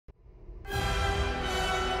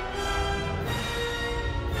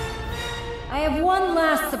have one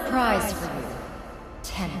last surprise for you,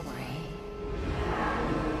 Tenebre.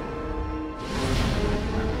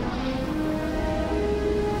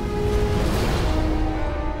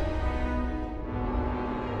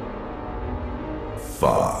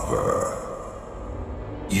 Father.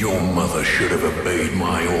 Your mother should have obeyed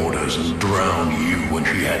my orders and drowned you when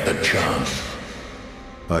she had the chance.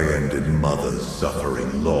 I ended Mother's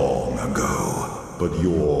suffering long ago, but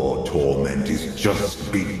your torment is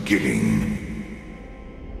just beginning.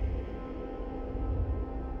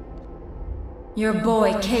 Your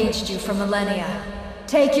boy caged you for millennia.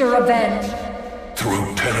 Take your revenge.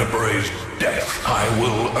 Through Tenebre's death, I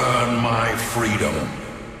will earn my freedom.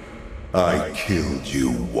 I killed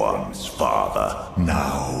you once, Father.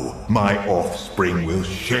 Now, my offspring will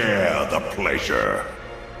share the pleasure.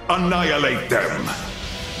 Annihilate them!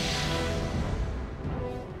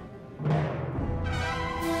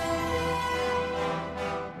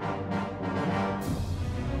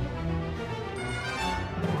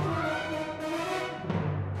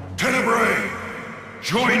 Tenebre!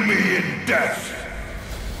 Join me in death!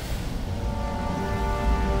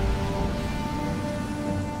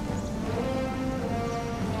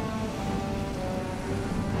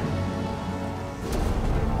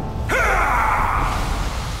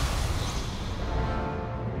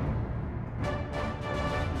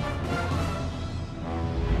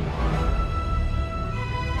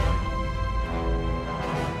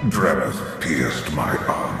 Dramath pierced my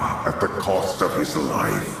armor at the cost of his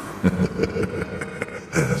life.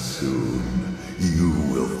 Soon, you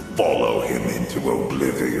will follow him into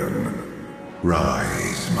oblivion.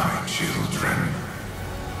 Rise, my children.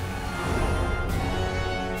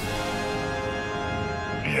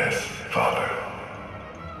 Yes, Father.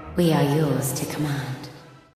 We are yours to command.